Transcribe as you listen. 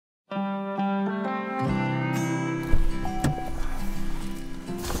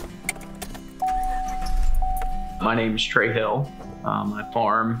My name is Trey Hill. I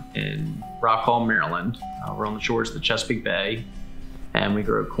farm in Rock Hall, Maryland. We're on the shores of the Chesapeake Bay, and we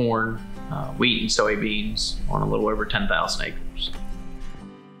grow corn, wheat, and soybeans on a little over 10,000 acres.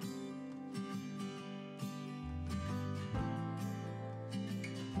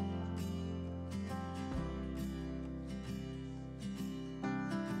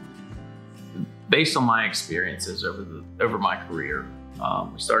 Based on my experiences over my career,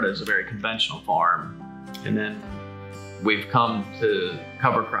 we started as a very conventional farm, and then we've come to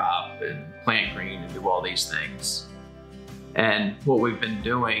cover crop and plant green and do all these things. And what we've been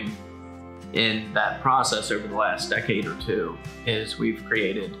doing in that process over the last decade or two is we've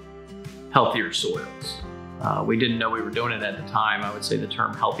created healthier soils. We didn't know we were doing it at the time. I would say the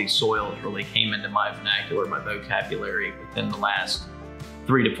term healthy soils really came into my vernacular, my vocabulary within the last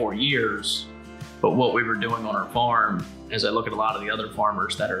 3 to 4 years. But what we were doing on our farm, as I look at a lot of the other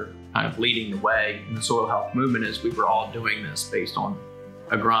farmers that are kind of leading the way in the soil health movement, is we were all doing this based on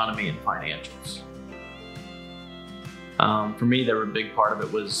agronomy and financials. For me, a big part of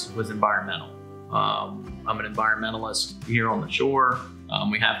it was environmental. I'm an environmentalist here on the shore.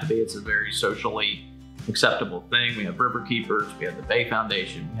 We have to be. It's a very socially acceptable thing. We have river keepers, we have the Bay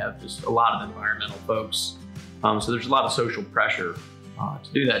Foundation, we have just a lot of environmental folks. So there's a lot of social pressure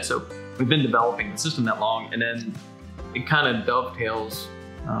to do that. So we've been developing the system that long, and then it kind of dovetails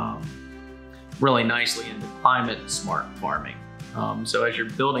really nicely into climate smart farming. So as you're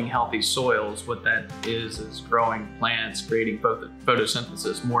building healthy soils, what that is growing plants, creating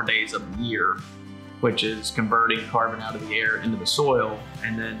photosynthesis more days of the year, which is converting carbon out of the air into the soil,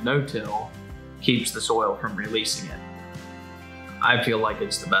 and then no-till keeps the soil from releasing it. I feel like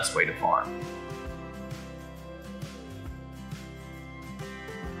it's the best way to farm.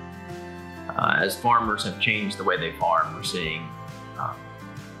 As farmers have changed the way they farm, we're seeing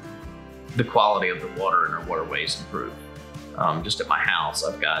the quality of the water in our waterways improve. Just at my house,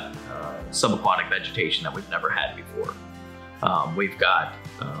 I've got subaquatic vegetation that we've never had before. We've got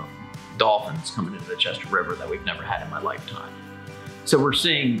dolphins coming into the Chester River that we've never had in my lifetime. So we're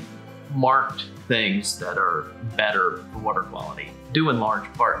seeing marked things that are better for water quality, due in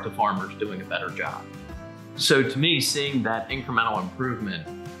large part to farmers doing a better job. So to me, seeing that incremental improvement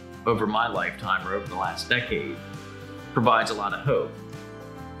over my lifetime or over the last decade provides a lot of hope.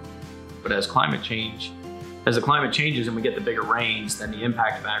 But as the climate changes and we get the bigger rains, then the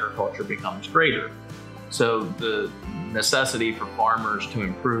impact of agriculture becomes greater. So the necessity for farmers to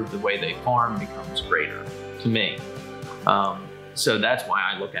improve the way they farm becomes greater to me. So that's why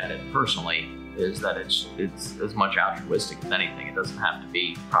I look at it personally, is that it's as much altruistic as anything. It doesn't have to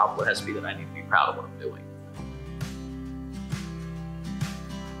be, it has to be that I need to be proud of what I'm doing.